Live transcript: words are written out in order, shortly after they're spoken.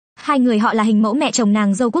Hai người họ là hình mẫu mẹ chồng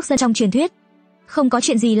nàng dâu quốc dân trong truyền thuyết. Không có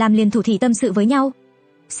chuyện gì làm liền thủ thỉ tâm sự với nhau.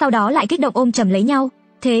 Sau đó lại kích động ôm chầm lấy nhau.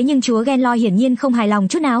 Thế nhưng chúa ghen Loi hiển nhiên không hài lòng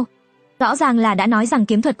chút nào. Rõ ràng là đã nói rằng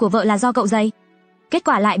kiếm thuật của vợ là do cậu dạy. Kết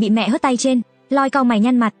quả lại bị mẹ hất tay trên. Loi cau mày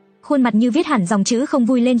nhăn mặt, khuôn mặt như viết hẳn dòng chữ không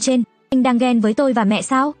vui lên trên. Anh đang ghen với tôi và mẹ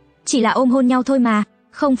sao? Chỉ là ôm hôn nhau thôi mà.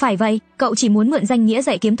 Không phải vậy, cậu chỉ muốn mượn danh nghĩa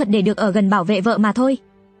dạy kiếm thuật để được ở gần bảo vệ vợ mà thôi.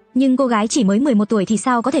 Nhưng cô gái chỉ mới 11 tuổi thì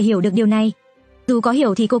sao có thể hiểu được điều này? Dù có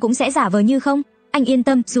hiểu thì cô cũng sẽ giả vờ như không. Anh yên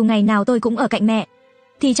tâm, dù ngày nào tôi cũng ở cạnh mẹ,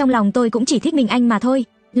 thì trong lòng tôi cũng chỉ thích mình anh mà thôi.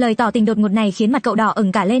 Lời tỏ tình đột ngột này khiến mặt cậu đỏ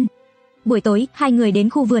ửng cả lên. Buổi tối, hai người đến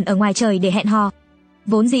khu vườn ở ngoài trời để hẹn hò.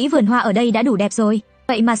 Vốn dĩ vườn hoa ở đây đã đủ đẹp rồi,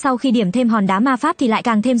 vậy mà sau khi điểm thêm hòn đá ma pháp thì lại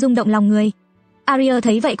càng thêm rung động lòng người. Aria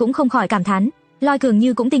thấy vậy cũng không khỏi cảm thán, Loi cường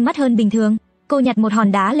như cũng tinh mắt hơn bình thường. Cô nhặt một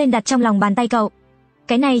hòn đá lên đặt trong lòng bàn tay cậu.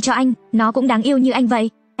 Cái này cho anh, nó cũng đáng yêu như anh vậy.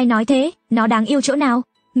 Ai nói thế, nó đáng yêu chỗ nào?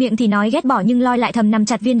 Miệng thì nói ghét bỏ nhưng Loi lại thầm nắm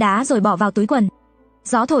chặt viên đá rồi bỏ vào túi quần.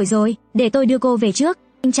 Gió thổi rồi, để tôi đưa cô về trước.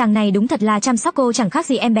 Anh chàng này đúng thật là chăm sóc cô chẳng khác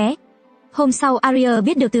gì em bé. Hôm sau Aria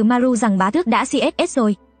biết được từ Maru rằng bá tước đã CSS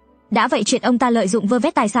rồi. Đã vậy chuyện ông ta lợi dụng vơ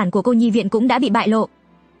vét tài sản của cô nhi viện cũng đã bị bại lộ.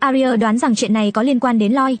 Aria đoán rằng chuyện này có liên quan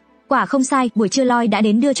đến Loi. Quả không sai, buổi trưa Loi đã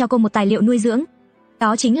đến đưa cho cô một tài liệu nuôi dưỡng.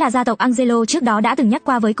 Đó chính là gia tộc Angelo trước đó đã từng nhắc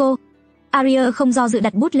qua với cô. Aria không do dự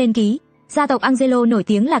đặt bút lên ký. Gia tộc Angelo nổi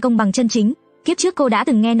tiếng là công bằng chân chính. Kiếp trước cô đã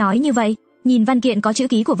từng nghe nói như vậy. Nhìn văn kiện có chữ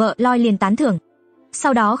ký của vợ, Loi liền tán thưởng.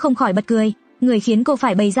 Sau đó không khỏi bật cười. Người khiến cô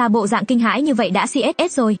phải bày ra bộ dạng kinh hãi như vậy đã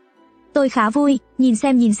CSS rồi. Tôi khá vui, nhìn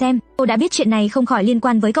xem, cô đã biết chuyện này không khỏi liên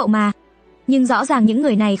quan với cậu mà. Nhưng rõ ràng những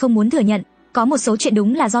người này không muốn thừa nhận. Có một số chuyện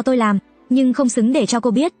đúng là do tôi làm, nhưng không xứng để cho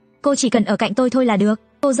cô biết. Cô chỉ cần ở cạnh tôi thôi là được.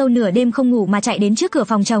 Cô dâu nửa đêm không ngủ mà chạy đến trước cửa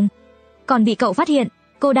phòng chồng, còn bị cậu phát hiện.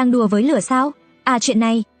 Cô đang đùa với lửa sao? À, chuyện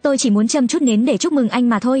này, tôi chỉ muốn châm chút nến để chúc mừng anh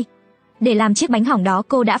mà thôi. Để làm chiếc bánh hỏng đó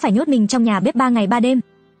cô đã phải nhốt mình trong nhà bếp 3 ngày 3 đêm.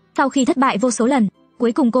 Sau khi thất bại vô số lần,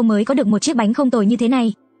 cuối cùng cô mới có được một chiếc bánh không tồi như thế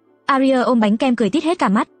này. Aria ôm bánh kem cười tít hết cả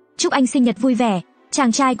mắt. Chúc anh sinh nhật vui vẻ,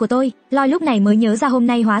 chàng trai của tôi. Loi lúc này mới nhớ ra hôm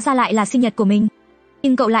nay hóa ra lại là sinh nhật của mình.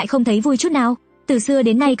 Nhưng cậu lại không thấy vui chút nào. Từ xưa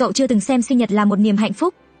đến nay cậu chưa từng xem sinh nhật là một niềm hạnh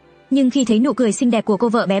phúc. Nhưng khi thấy nụ cười xinh đẹp của cô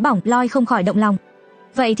vợ bé bỏng, Loi không khỏi động lòng.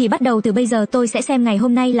 Vậy thì bắt đầu từ bây giờ tôi sẽ xem ngày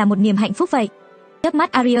hôm nay là một niềm hạnh phúc vậy. Chớp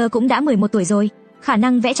mắt Aria cũng đã 11 tuổi rồi. Khả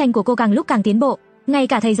năng vẽ tranh của cô càng lúc càng tiến bộ. Ngay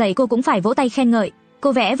cả thầy dạy cô cũng phải vỗ tay khen ngợi.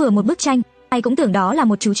 Cô vẽ vừa một bức tranh, ai cũng tưởng đó là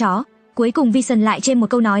một chú chó. Cuối cùng Vision lại trên một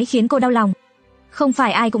câu nói khiến cô đau lòng. Không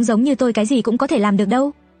phải ai cũng giống như tôi, cái gì cũng có thể làm được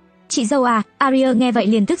đâu. Chị dâu à, Aria nghe vậy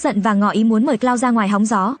liền tức giận và ngỏ ý muốn mời Cloud ra ngoài hóng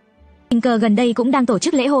gió. Tình cờ gần đây cũng đang tổ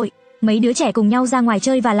chức lễ hội, mấy đứa trẻ cùng nhau ra ngoài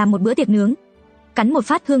chơi và làm một bữa tiệc nướng. Cắn một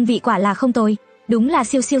phát hương vị quả là không tồi, đúng là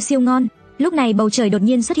siêu ngon. Lúc này bầu trời đột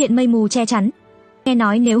nhiên xuất hiện mây mù che chắn. Nghe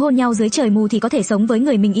nói nếu hôn nhau dưới trời mù thì có thể sống với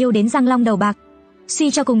người mình yêu đến răng long đầu bạc.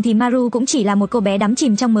 Suy cho cùng thì Maru cũng chỉ là một cô bé đắm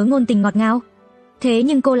chìm trong mớ ngôn tình ngọt ngào. Thế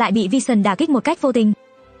nhưng cô lại bị Vision đả kích một cách vô tình.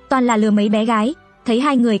 Toàn là lừa mấy bé gái. Thấy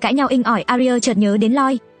hai người cãi nhau inh ỏi, Aria chợt nhớ đến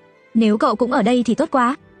Loi. Nếu cậu cũng ở đây thì tốt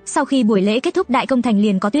quá. Sau khi buổi lễ kết thúc, đại công thành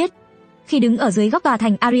liền có tuyết. Khi đứng ở dưới góc tòa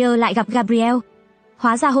thành, Aria lại gặp Gabriel.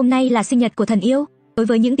 Hóa ra hôm nay là sinh nhật của thần yêu. Đối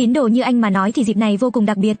với những tín đồ như anh mà nói thì dịp này vô cùng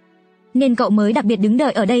đặc biệt, nên cậu mới đặc biệt đứng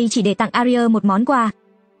đợi ở đây chỉ để tặng Aria một món quà.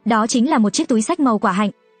 Đó chính là một chiếc túi xách màu quả hạnh,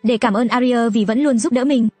 để cảm ơn Aria vì vẫn luôn giúp đỡ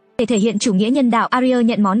mình. Để thể hiện chủ nghĩa nhân đạo, Aria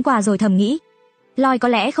nhận món quà rồi thầm nghĩ, Loi có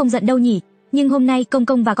lẽ không giận đâu nhỉ. Nhưng hôm nay công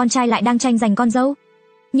công và con trai lại đang tranh giành con dâu.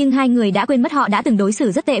 Nhưng hai người đã quên mất họ đã từng đối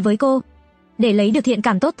xử rất tệ với cô. Để lấy được thiện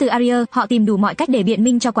cảm tốt từ Aria, họ tìm đủ mọi cách để biện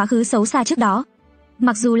minh cho quá khứ xấu xa trước đó.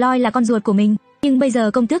 Mặc dù Loi là con ruột của mình, nhưng bây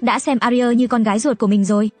giờ công tước đã xem Aria như con gái ruột của mình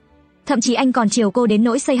rồi. Thậm chí anh còn chiều cô đến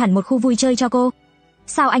nỗi xây hẳn một khu vui chơi cho cô.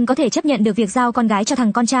 Sao anh có thể chấp nhận được việc giao con gái cho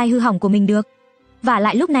thằng con trai hư hỏng của mình được? Và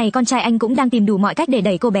lại lúc này con trai anh cũng đang tìm đủ mọi cách để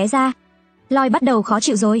đẩy cô bé ra. Loi bắt đầu khó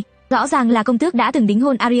chịu rồi. Rõ ràng là công tước đã từng đính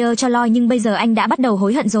hôn Aria cho Loi, nhưng bây giờ anh đã bắt đầu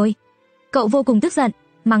hối hận rồi. Cậu vô cùng tức giận,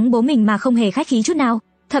 mắng bố mình mà không hề khách khí chút nào.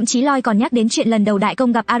 Thậm chí Loi còn nhắc đến chuyện lần đầu đại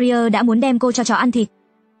công gặp Aria đã muốn đem cô cho chó ăn thịt.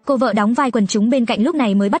 Cô vợ đóng vai quần chúng bên cạnh lúc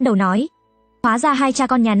này mới bắt đầu nói, hóa ra hai cha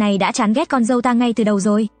con nhà này đã chán ghét con dâu ta ngay từ đầu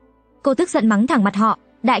rồi. Cô tức giận mắng thẳng mặt họ.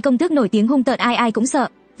 Đại công tước nổi tiếng hung tợn, ai ai cũng sợ,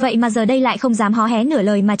 vậy mà giờ đây lại không dám hó hé nửa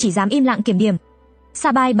lời mà chỉ dám im lặng kiểm điểm.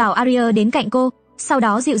 Sabai bảo Aria đến cạnh cô, sau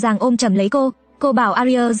đó dịu dàng ôm chầm lấy cô. Cô bảo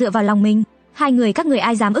Aria dựa vào lòng mình. Hai người các người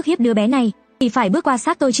ai dám ức hiếp đứa bé này thì phải bước qua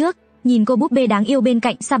xác tôi trước. Nhìn cô búp bê đáng yêu bên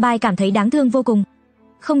cạnh, Sabai cảm thấy đáng thương vô cùng.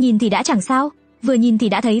 Không nhìn thì đã chẳng sao, vừa nhìn thì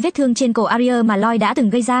đã thấy vết thương trên cổ Aria mà Loi đã từng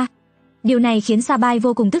gây ra. Điều này khiến Sabai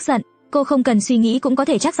vô cùng tức giận. Cô không cần suy nghĩ cũng có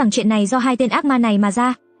thể chắc rằng chuyện này do hai tên ác ma này mà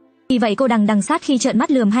ra. Vì vậy cô đằng sát khi trợn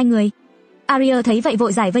mắt lườm hai người. Aria thấy vậy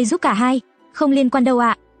vội giải vây giúp cả hai. Không liên quan đâu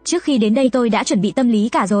ạ, trước khi đến đây tôi đã chuẩn bị tâm lý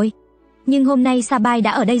cả rồi. Nhưng hôm nay Sabai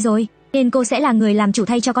đã ở đây rồi, nên cô sẽ là người làm chủ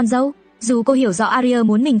thay cho con dâu. Dù cô hiểu rõ Arya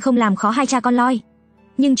muốn mình không làm khó hai cha con Loi,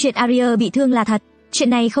 nhưng chuyện Arya bị thương là thật, chuyện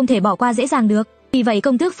này không thể bỏ qua dễ dàng được. Vì vậy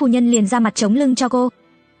công tước phu nhân liền ra mặt chống lưng cho cô.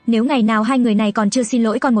 Nếu ngày nào hai người này còn chưa xin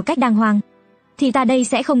lỗi con một cách đàng hoàng, thì ta đây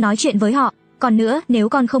sẽ không nói chuyện với họ. Còn nữa, nếu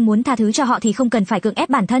con không muốn tha thứ cho họ thì không cần phải cưỡng ép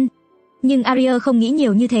bản thân. Nhưng Arya không nghĩ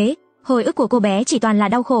nhiều như thế. Hồi ức của cô bé chỉ toàn là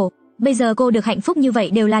đau khổ. Bây giờ cô được hạnh phúc như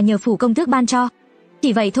vậy đều là nhờ phủ công tước ban cho.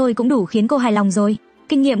 Chỉ vậy thôi cũng đủ khiến cô hài lòng rồi.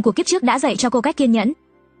 Kinh nghiệm của kiếp trước đã dạy cho cô cách kiên nhẫn,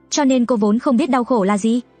 cho nên cô vốn không biết đau khổ là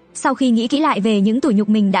gì. Sau khi nghĩ kỹ lại về những tủi nhục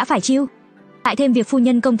mình đã phải chịu, lại thêm việc phu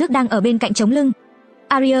nhân công tước đang ở bên cạnh chống lưng,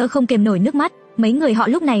 Arya không kềm nổi nước mắt. Mấy người họ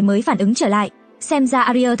lúc này mới phản ứng trở lại. Xem ra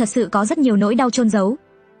Arya thật sự có rất nhiều nỗi đau chôn giấu.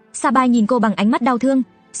 Sabai nhìn cô bằng ánh mắt đau thương,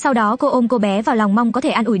 sau đó cô ôm cô bé vào lòng mong có thể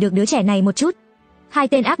an ủi được đứa trẻ này một chút. Hai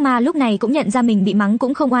tên ác ma lúc này cũng nhận ra mình bị mắng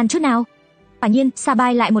cũng không oan chút nào. Quả nhiên,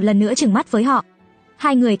 Sabai lại một lần nữa trừng mắt với họ.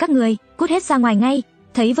 Hai người các người, cút hết ra ngoài ngay.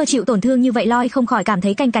 Thấy vợ chịu tổn thương như vậy, Loi không khỏi cảm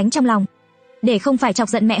thấy canh cánh trong lòng. Để không phải chọc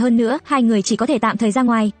giận mẹ hơn nữa, hai người chỉ có thể tạm thời ra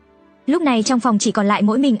ngoài. Lúc này trong phòng chỉ còn lại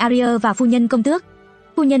mỗi mình Arya và phu nhân công tước.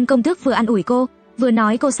 Phu nhân công tước vừa an ủi cô, vừa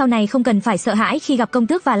nói cô sau này không cần phải sợ hãi khi gặp công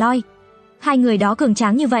tước và Loi. Hai người đó cường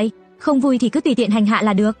tráng như vậy, không vui thì cứ tùy tiện hành hạ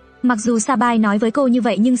là được. Mặc dù Sabai nói với cô như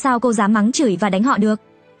vậy nhưng sao cô dám mắng chửi và đánh họ được.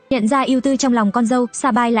 Nhận ra ưu tư trong lòng con dâu,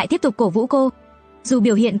 Sabai lại tiếp tục cổ vũ cô. Dù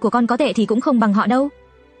biểu hiện của con có tệ thì cũng không bằng họ đâu,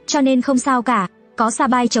 cho nên không sao cả. Có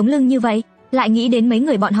Sabai chống lưng như vậy, lại nghĩ đến mấy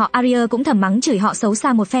người bọn họ, Arya cũng thầm mắng chửi họ xấu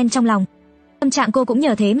xa một phen trong lòng. Tâm trạng cô cũng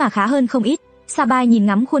nhờ thế mà khá hơn không ít. Sabai nhìn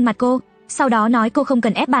ngắm khuôn mặt cô, sau đó nói cô không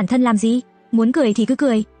cần ép bản thân làm gì, muốn cười thì cứ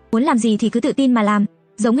cười, muốn làm gì thì cứ tự tin mà làm,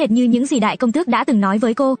 giống hệt như những gì đại công tước đã từng nói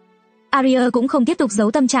với cô. Arya cũng không tiếp tục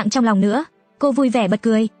giấu tâm trạng trong lòng nữa, cô vui vẻ bật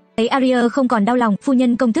cười. Thấy Arya không còn đau lòng, phu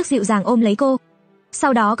nhân công tước dịu dàng ôm lấy cô.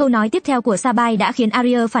 Sau đó câu nói tiếp theo của Sabai đã khiến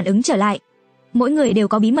Arya phản ứng trở lại. Mỗi người đều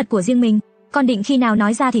có bí mật của riêng mình, con định khi nào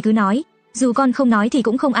nói ra thì cứ nói, dù con không nói thì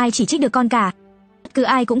cũng không ai chỉ trích được con cả. Bất cứ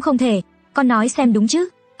ai cũng không thể, con nói xem đúng chứ?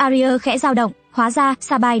 Arya khẽ dao động, hóa ra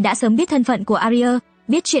Sabai đã sớm biết thân phận của Arya,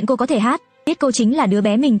 biết chuyện cô có thể hát, biết cô chính là đứa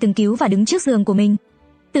bé mình từng cứu và đứng trước giường của mình.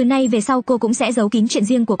 Từ nay về sau cô cũng sẽ giấu kín chuyện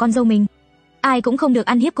riêng của con dâu mình. Ai cũng không được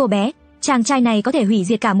ăn hiếp cô bé. Chàng trai này có thể hủy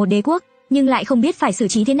diệt cả một đế quốc, nhưng lại không biết phải xử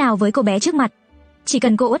trí thế nào với cô bé trước mặt. Chỉ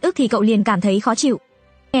cần cô uất ức thì cậu liền cảm thấy khó chịu.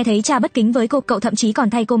 Nghe thấy cha bất kính với cô, cậu thậm chí còn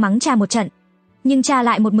thay cô mắng cha một trận. Nhưng cha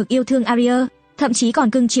lại một mực yêu thương Arya, thậm chí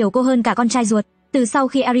còn cưng chiều cô hơn cả con trai ruột. Từ sau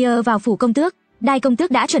khi Arya vào phủ công tước, Đai công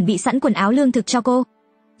tước đã chuẩn bị sẵn quần áo lương thực cho cô.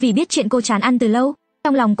 Vì biết chuyện cô chán ăn từ lâu,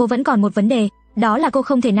 trong lòng cô vẫn còn một vấn đề, đó là cô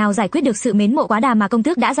không thể nào giải quyết được sự mến mộ quá đà mà công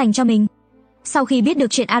tước đã dành cho mình. Sau khi biết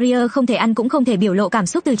được chuyện Arya không thể ăn cũng không thể biểu lộ cảm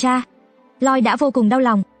xúc từ cha, Loi đã vô cùng đau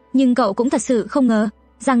lòng, nhưng cậu cũng thật sự không ngờ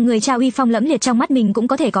rằng người cha uy phong lẫm liệt trong mắt mình cũng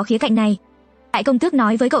có thể có khía cạnh này. Đại công tước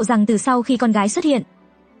nói với cậu rằng từ sau khi con gái xuất hiện,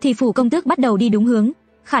 thì phủ công tước bắt đầu đi đúng hướng,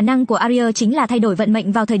 khả năng của Arya chính là thay đổi vận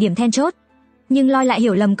mệnh vào thời điểm then chốt. Nhưng Loi lại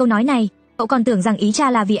hiểu lầm câu nói này, cậu còn tưởng rằng ý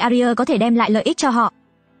cha là vì Arya có thể đem lại lợi ích cho họ,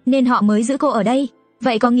 nên họ mới giữ cô ở đây.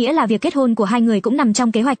 Vậy có nghĩa là việc kết hôn của hai người cũng nằm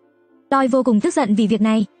trong kế hoạch. Loi vô cùng tức giận vì việc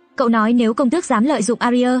này, cậu nói nếu công tước dám lợi dụng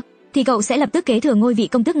Arya, thì cậu sẽ lập tức kế thừa ngôi vị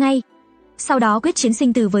công tước ngay. Sau đó quyết chiến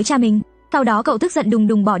sinh tử với cha mình. Sau đó cậu tức giận đùng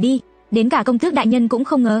đùng bỏ đi, đến cả công tước đại nhân cũng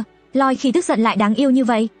không ngờ Loi khi tức giận lại đáng yêu như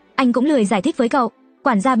vậy. Anh cũng lười giải thích với cậu.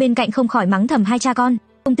 Quản gia bên cạnh không khỏi mắng thầm hai cha con,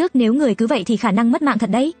 công tước nếu người cứ vậy thì khả năng mất mạng thật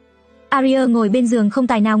đấy. Arya ngồi bên giường không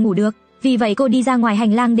tài nào ngủ được, vì vậy cô đi ra ngoài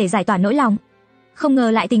hành lang để giải tỏa nỗi lòng. Không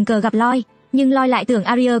ngờ lại tình cờ gặp Loi, nhưng Loi lại tưởng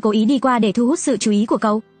Arya cố ý đi qua để thu hút sự chú ý của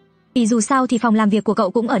cậu, vì dù sao thì phòng làm việc của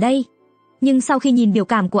cậu cũng ở đây. Nhưng sau khi nhìn biểu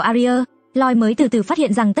cảm của Arya, Loi mới từ từ phát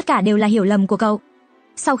hiện rằng tất cả đều là hiểu lầm của cậu.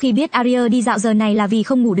 Sau khi biết Arya đi dạo giờ này là vì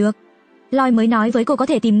không ngủ được, Loi mới nói với cô có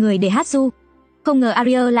thể tìm người để hát ru. Không ngờ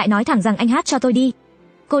Arya lại nói thẳng rằng anh hát cho tôi đi.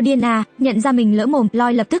 Cô điên à? Nhận ra mình lỡ mồm,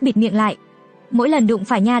 Loi lập tức bịt miệng lại. Mỗi lần đụng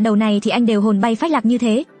phải nha đầu này thì anh đều hồn bay phách lạc như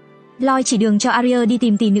thế. Loi chỉ đường cho Arya đi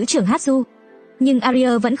tìm tỷ nữ trưởng hát ru, nhưng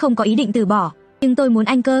Arya vẫn không có ý định từ bỏ. Nhưng tôi muốn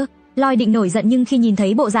anh cơ. Loi định nổi giận nhưng khi nhìn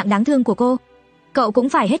thấy bộ dạng đáng thương của cô, cậu cũng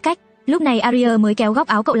phải hết cách. Lúc này Arya mới kéo góc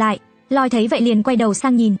áo cậu lại. Loi thấy vậy liền quay đầu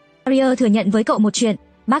sang nhìn. Arya thừa nhận với cậu một chuyện,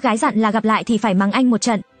 bác gái dặn là gặp lại thì phải mắng anh một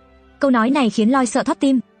trận. Câu nói này khiến Loi sợ thót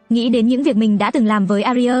tim, nghĩ đến những việc mình đã từng làm với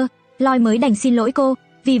Arya, Loi mới đành xin lỗi cô.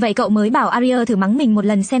 Vì vậy cậu mới bảo Arya thử mắng mình một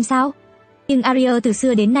lần xem sao. Nhưng Arya từ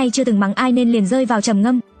xưa đến nay chưa từng mắng ai nên liền rơi vào trầm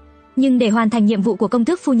ngâm. Nhưng để hoàn thành nhiệm vụ của công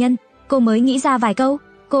tước phu nhân, cô mới nghĩ ra vài câu.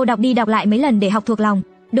 Cô đọc đi đọc lại mấy lần để học thuộc lòng.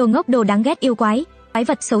 Đồ ngốc, đồ đáng ghét, yêu quái, quái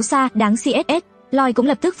vật xấu xa, đáng CSS. Loi cũng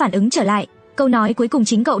lập tức phản ứng trở lại. Câu nói cuối cùng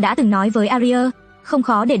chính cậu đã từng nói với Arya. Không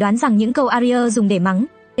khó để đoán rằng những câu Arya dùng để mắng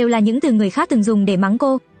đều là những từ người khác từng dùng để mắng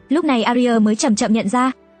cô. Lúc này Arya mới chậm chậm nhận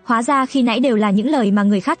ra, hóa ra khi nãy đều là những lời mà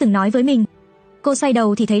người khác từng nói với mình. Cô xoay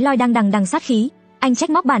đầu thì thấy Loi đang đằng đằng sát khí, Anh trách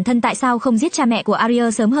móc bản thân tại sao không giết cha mẹ của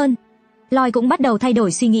Arya sớm hơn. Lloyd cũng bắt đầu thay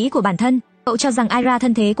đổi suy nghĩ của bản thân. Cậu cho rằng Arya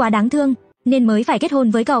thân thế quá đáng thương, nên mới phải kết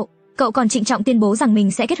hôn với cậu. Cậu còn trịnh trọng tuyên bố rằng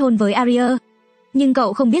mình sẽ kết hôn với Arya. Nhưng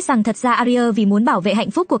cậu không biết rằng thật ra Arya vì muốn bảo vệ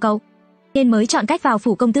hạnh phúc của cậu, nên mới chọn cách vào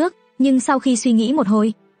phủ công tước. Nhưng sau khi suy nghĩ một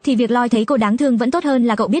hồi, thì việc Lloyd thấy cô đáng thương vẫn tốt hơn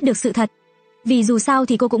là cậu biết được sự thật. Vì dù sao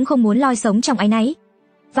thì cô cũng không muốn Lloyd sống trong áy náy.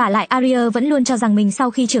 Vả lại Arya vẫn luôn cho rằng mình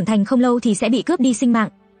sau khi trưởng thành không lâu thì sẽ bị cướp đi sinh mạng.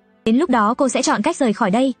 Đến lúc đó cô sẽ chọn cách rời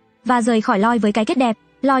khỏi đây, và rời khỏi Lloyd với cái kết đẹp.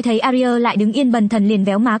 Lloyd thấy Arya lại đứng yên bần thần liền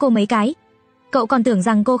véo má cô mấy cái. Cậu còn tưởng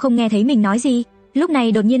rằng cô không nghe thấy mình nói gì. Lúc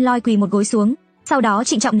này đột nhiên Lloyd quỳ một gối xuống, sau đó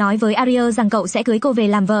trịnh trọng nói với Arya rằng cậu sẽ cưới cô về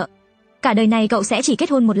làm vợ. Cả đời này cậu sẽ chỉ kết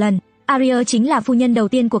hôn một lần. Arya chính là phu nhân đầu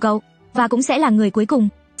tiên của cậu, và cũng sẽ là người cuối cùng.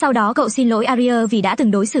 Sau đó cậu xin lỗi Arya vì đã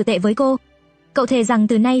từng đối xử tệ với cô. Cậu thề rằng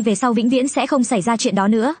từ nay về sau vĩnh viễn sẽ không xảy ra chuyện đó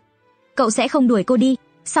nữa. Cậu sẽ không đuổi cô đi.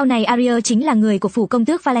 Sau này Arya chính là người của phủ công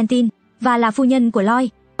tước Valentine, và là phu nhân của Lloyd.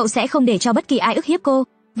 Cậu sẽ không để cho bất kỳ ai ức hiếp cô,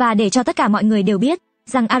 và để cho tất cả mọi người đều biết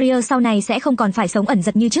rằng Arya sau này sẽ không còn phải sống ẩn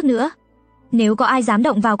dật như trước nữa. Nếu có ai dám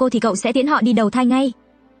động vào cô thì cậu sẽ tiễn họ đi đầu thai ngay.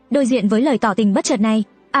 Đối diện với lời tỏ tình bất chợt này,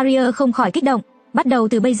 Arya không khỏi kích động. Bắt đầu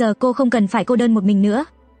từ bây giờ cô không cần phải cô đơn một mình nữa.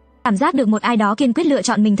 Cảm giác được một ai đó kiên quyết lựa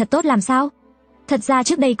chọn mình thật tốt làm sao. Thật ra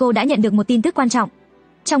trước đây cô đã nhận được một tin tức quan trọng.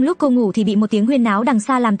 Trong lúc cô ngủ thì bị một tiếng huyên náo đằng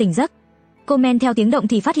xa làm tỉnh giấc. Cô men theo tiếng động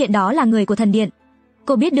thì phát hiện đó là người của thần điện.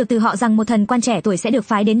 Cô biết được từ họ rằng một thần quan trẻ tuổi sẽ được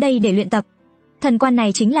phái đến đây để luyện tập. Thần quan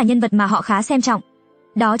này chính là nhân vật mà họ khá xem trọng.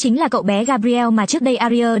 Đó chính là cậu bé Gabriel mà trước đây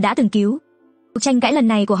Arya đã từng cứu. Cuộc tranh cãi lần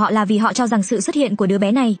này của họ là vì họ cho rằng sự xuất hiện của đứa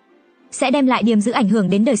bé này sẽ đem lại điểm giữ ảnh hưởng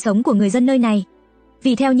đến đời sống của người dân nơi này.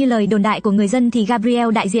 Vì theo như lời đồn đại của người dân thì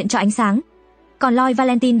Gabriel đại diện cho ánh sáng, còn Lloyd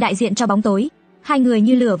Valentine đại diện cho bóng tối. Hai người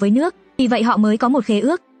như lửa với nước, vì vậy họ mới có một khế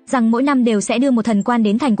ước rằng mỗi năm đều sẽ đưa một thần quan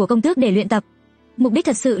đến thành của công tước để luyện tập. Mục đích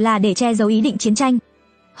thật sự là để che giấu ý định chiến tranh.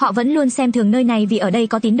 Họ vẫn luôn xem thường nơi này vì ở đây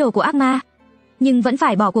có tín đồ của ác ma, nhưng vẫn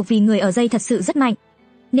phải bỏ cuộc vì người ở đây thật sự rất mạnh,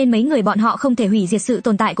 nên mấy người bọn họ không thể hủy diệt sự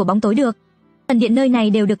tồn tại của bóng tối được. Thần điện nơi này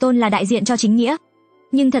đều được tôn là đại diện cho chính nghĩa,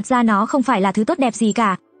 nhưng thật ra nó không phải là thứ tốt đẹp gì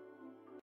cả.